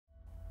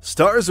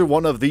Stars are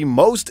one of the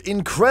most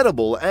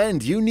incredible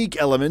and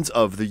unique elements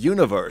of the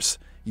universe.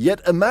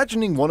 Yet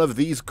imagining one of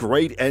these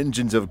great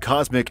engines of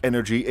cosmic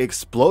energy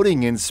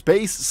exploding in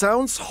space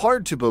sounds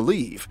hard to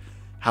believe.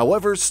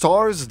 However,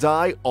 stars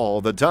die all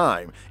the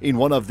time, in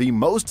one of the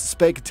most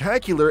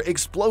spectacular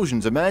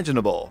explosions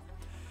imaginable.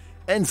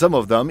 And some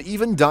of them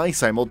even die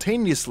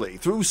simultaneously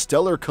through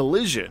stellar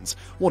collisions,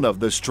 one of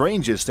the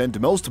strangest and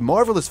most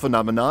marvelous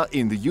phenomena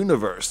in the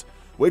universe,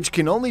 which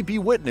can only be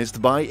witnessed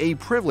by a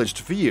privileged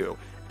few,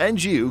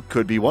 and you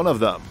could be one of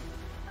them.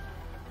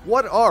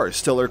 What are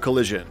stellar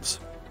collisions?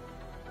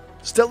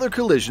 Stellar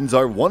collisions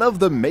are one of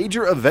the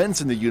major events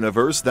in the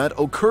universe that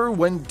occur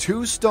when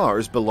two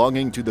stars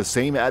belonging to the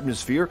same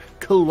atmosphere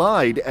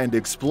collide and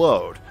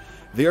explode.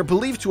 They are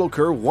believed to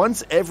occur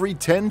once every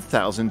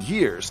 10,000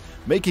 years,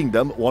 making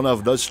them one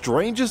of the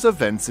strangest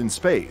events in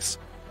space.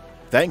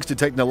 Thanks to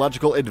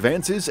technological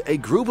advances, a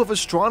group of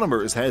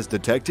astronomers has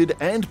detected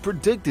and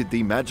predicted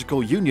the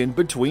magical union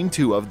between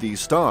two of these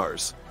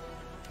stars.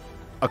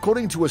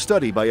 According to a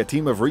study by a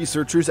team of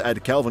researchers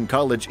at Calvin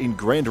College in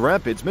Grand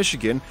Rapids,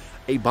 Michigan,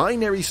 a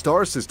binary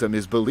star system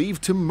is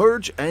believed to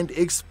merge and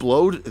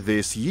explode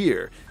this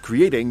year,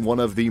 creating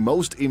one of the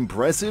most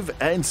impressive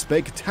and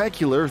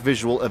spectacular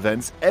visual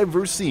events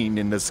ever seen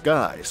in the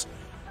skies.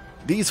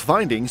 These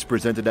findings,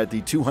 presented at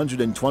the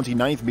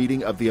 229th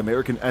meeting of the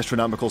American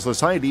Astronomical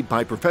Society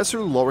by Professor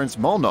Lawrence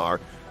Molnar,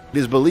 it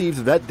is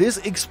believed that this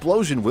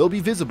explosion will be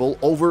visible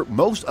over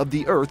most of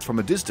the Earth from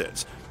a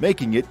distance,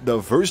 making it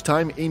the first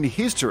time in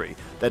history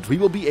that we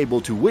will be able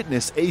to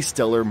witness a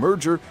stellar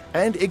merger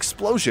and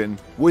explosion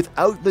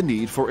without the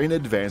need for an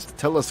advanced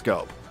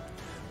telescope.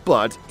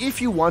 But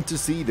if you want to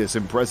see this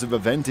impressive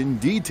event in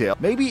detail,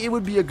 maybe it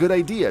would be a good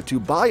idea to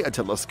buy a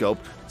telescope,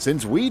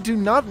 since we do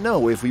not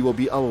know if we will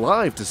be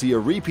alive to see a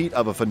repeat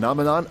of a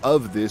phenomenon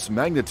of this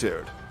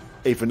magnitude.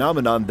 A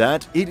phenomenon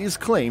that, it is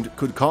claimed,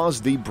 could cause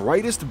the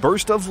brightest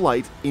burst of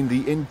light in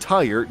the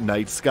entire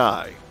night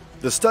sky.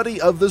 The study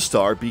of the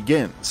star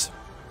begins.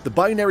 The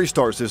binary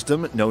star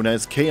system, known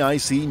as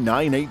KIC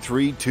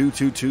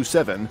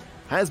 9832227,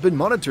 has been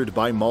monitored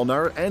by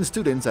Molnar and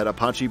students at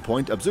Apache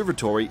Point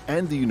Observatory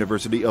and the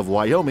University of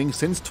Wyoming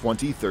since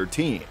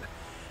 2013.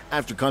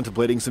 After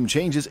contemplating some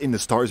changes in the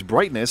star's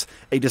brightness,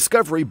 a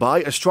discovery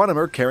by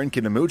astronomer Karen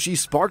Kinamuchi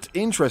sparked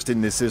interest in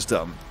this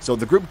system, so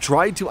the group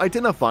tried to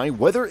identify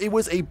whether it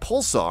was a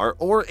pulsar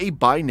or a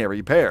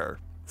binary pair.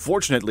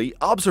 Fortunately,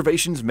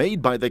 observations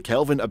made by the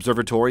Kelvin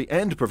Observatory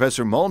and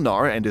Professor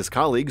Molnar and his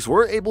colleagues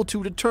were able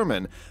to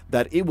determine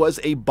that it was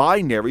a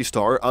binary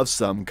star of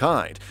some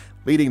kind,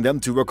 leading them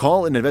to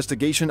recall an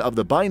investigation of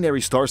the binary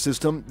star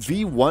system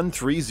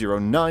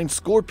V1309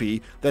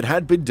 Scorpii that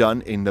had been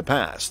done in the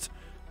past.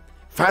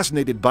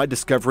 Fascinated by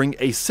discovering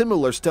a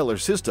similar stellar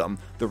system,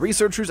 the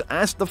researchers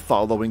asked the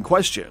following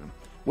question,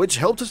 which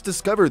helped us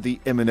discover the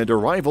imminent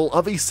arrival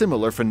of a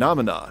similar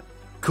phenomena.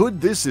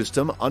 Could this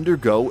system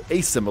undergo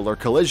a similar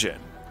collision?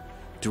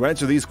 To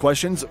answer these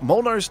questions,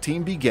 Molnar's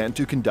team began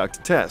to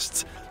conduct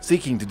tests,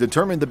 seeking to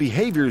determine the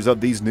behaviors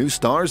of these new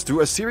stars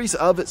through a series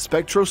of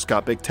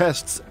spectroscopic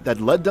tests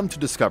that led them to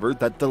discover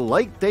that the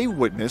light they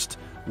witnessed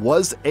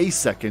was a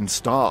second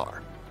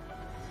star.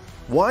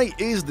 Why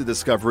is the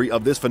discovery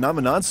of this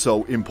phenomenon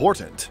so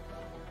important?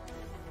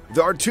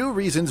 There are two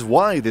reasons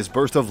why this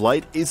burst of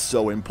light is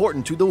so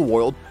important to the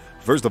world.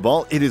 First of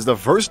all, it is the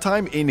first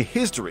time in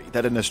history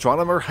that an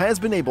astronomer has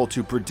been able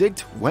to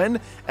predict when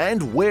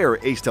and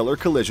where a stellar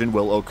collision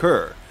will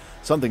occur,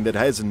 something that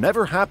has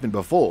never happened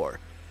before.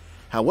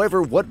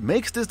 However, what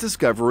makes this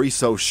discovery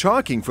so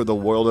shocking for the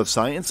world of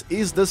science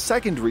is the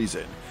second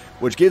reason,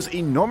 which gives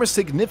enormous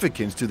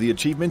significance to the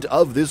achievement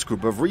of this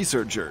group of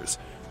researchers,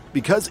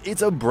 because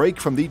it's a break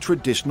from the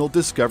traditional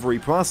discovery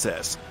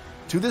process.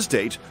 To this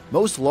date,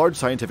 most large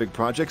scientific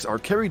projects are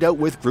carried out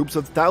with groups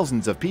of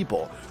thousands of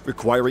people,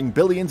 requiring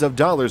billions of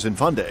dollars in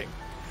funding.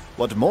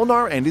 What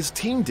Molnar and his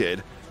team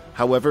did,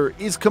 however,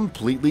 is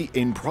completely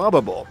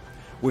improbable.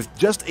 With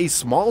just a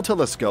small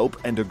telescope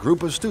and a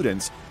group of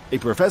students, a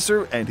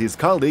professor and his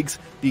colleagues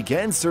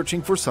began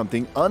searching for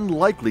something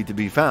unlikely to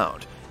be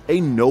found,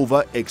 a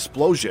nova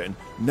explosion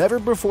never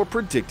before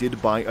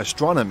predicted by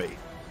astronomy.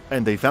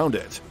 And they found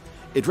it.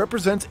 It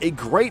represents a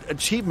great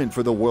achievement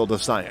for the world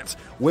of science,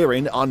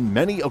 wherein on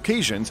many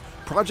occasions,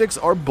 projects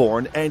are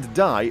born and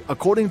die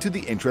according to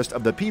the interest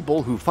of the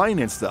people who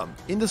finance them,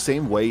 in the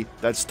same way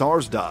that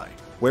stars die,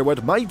 where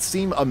what might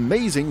seem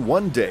amazing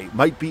one day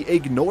might be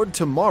ignored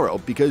tomorrow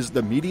because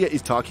the media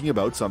is talking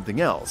about something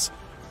else.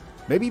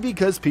 Maybe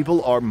because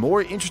people are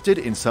more interested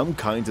in some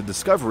kinds of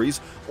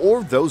discoveries,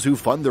 or those who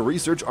fund the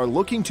research are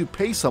looking to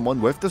pay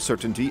someone with the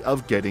certainty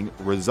of getting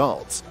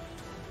results.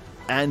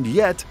 And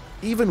yet,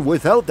 even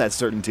without that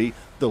certainty,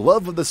 the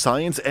love of the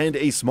science and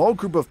a small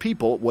group of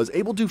people was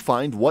able to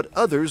find what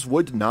others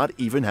would not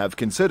even have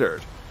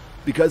considered.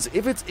 Because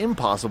if it's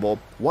impossible,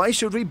 why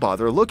should we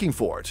bother looking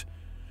for it?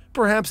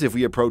 Perhaps if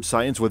we approach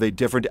science with a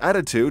different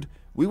attitude,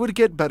 we would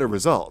get better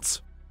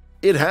results.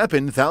 It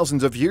happened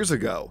thousands of years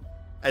ago.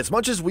 As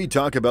much as we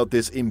talk about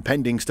this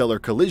impending stellar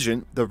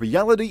collision, the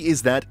reality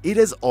is that it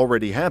has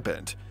already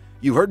happened.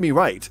 You heard me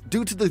right.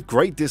 Due to the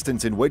great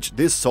distance in which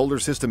this solar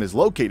system is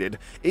located,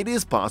 it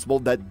is possible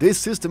that this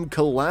system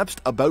collapsed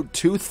about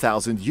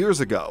 2,000 years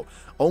ago,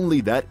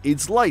 only that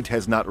its light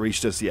has not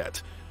reached us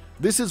yet.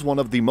 This is one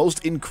of the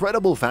most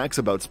incredible facts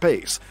about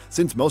space,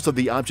 since most of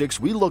the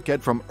objects we look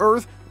at from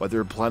Earth,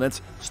 whether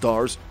planets,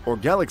 stars, or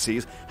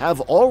galaxies,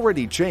 have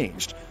already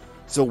changed,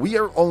 so we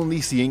are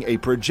only seeing a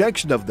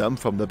projection of them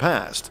from the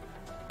past.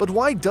 But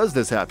why does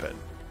this happen?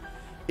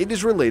 It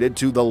is related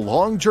to the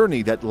long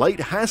journey that light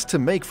has to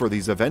make for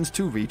these events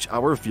to reach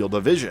our field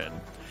of vision.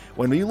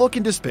 When we look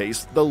into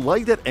space, the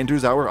light that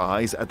enters our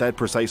eyes at that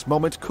precise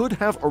moment could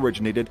have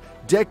originated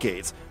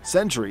decades,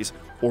 centuries,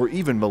 or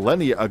even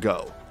millennia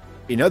ago.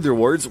 In other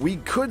words, we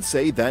could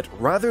say that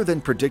rather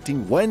than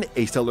predicting when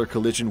a stellar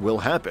collision will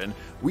happen,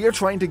 we are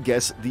trying to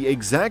guess the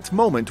exact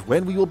moment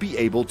when we will be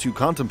able to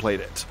contemplate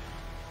it.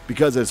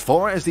 Because as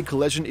far as the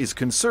collision is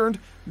concerned,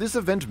 this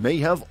event may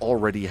have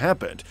already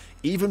happened,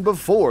 even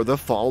before the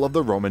fall of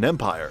the Roman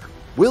Empire.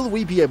 Will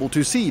we be able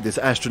to see this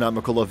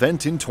astronomical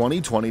event in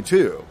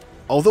 2022?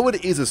 Although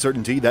it is a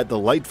certainty that the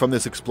light from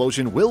this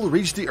explosion will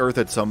reach the Earth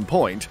at some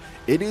point,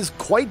 it is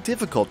quite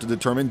difficult to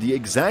determine the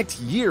exact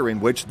year in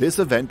which this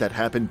event that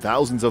happened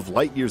thousands of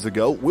light years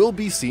ago will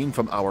be seen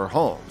from our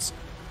homes.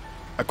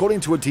 According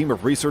to a team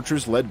of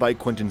researchers led by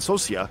Quentin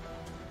Socia,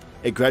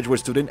 a graduate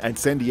student at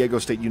San Diego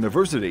State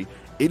University,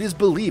 it is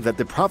believed that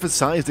the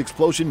prophesied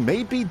explosion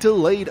may be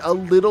delayed a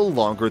little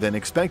longer than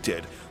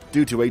expected,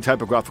 due to a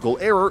typographical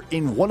error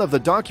in one of the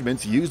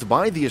documents used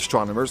by the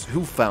astronomers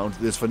who found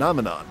this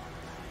phenomenon.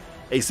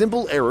 A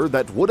simple error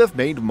that would have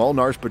made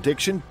Molnar's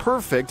prediction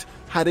perfect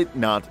had it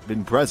not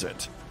been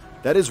present.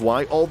 That is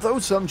why, although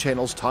some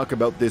channels talk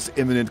about this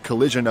imminent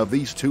collision of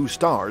these two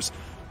stars,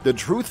 the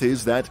truth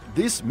is that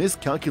this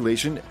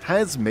miscalculation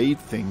has made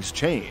things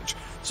change,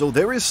 so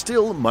there is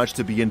still much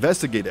to be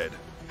investigated.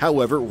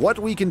 However, what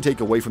we can take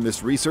away from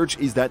this research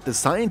is that the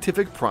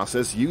scientific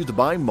process used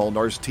by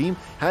Molnar's team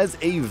has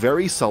a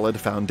very solid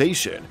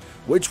foundation,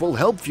 which will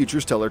help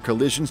future stellar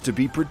collisions to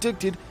be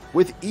predicted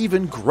with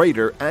even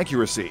greater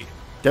accuracy,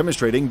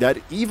 demonstrating that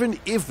even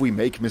if we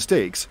make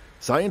mistakes,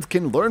 science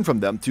can learn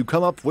from them to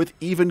come up with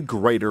even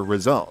greater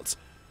results.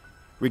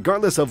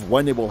 Regardless of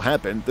when it will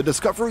happen, the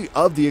discovery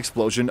of the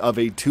explosion of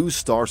a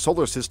two-star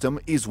solar system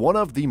is one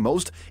of the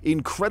most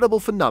incredible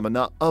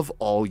phenomena of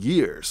all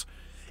years.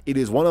 It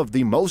is one of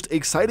the most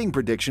exciting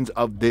predictions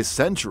of this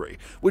century,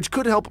 which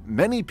could help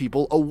many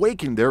people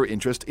awaken their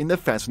interest in the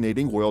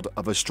fascinating world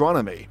of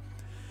astronomy.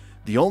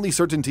 The only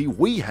certainty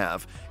we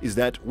have is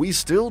that we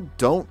still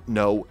don't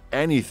know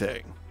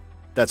anything.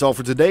 That's all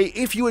for today.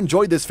 If you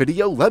enjoyed this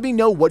video, let me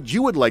know what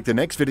you would like the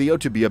next video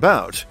to be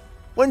about.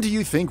 When do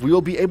you think we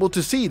will be able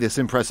to see this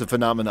impressive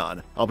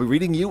phenomenon? I'll be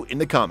reading you in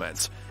the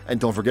comments. And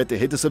don't forget to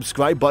hit the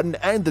subscribe button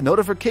and the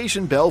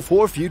notification bell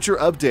for future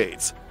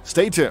updates.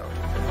 Stay tuned.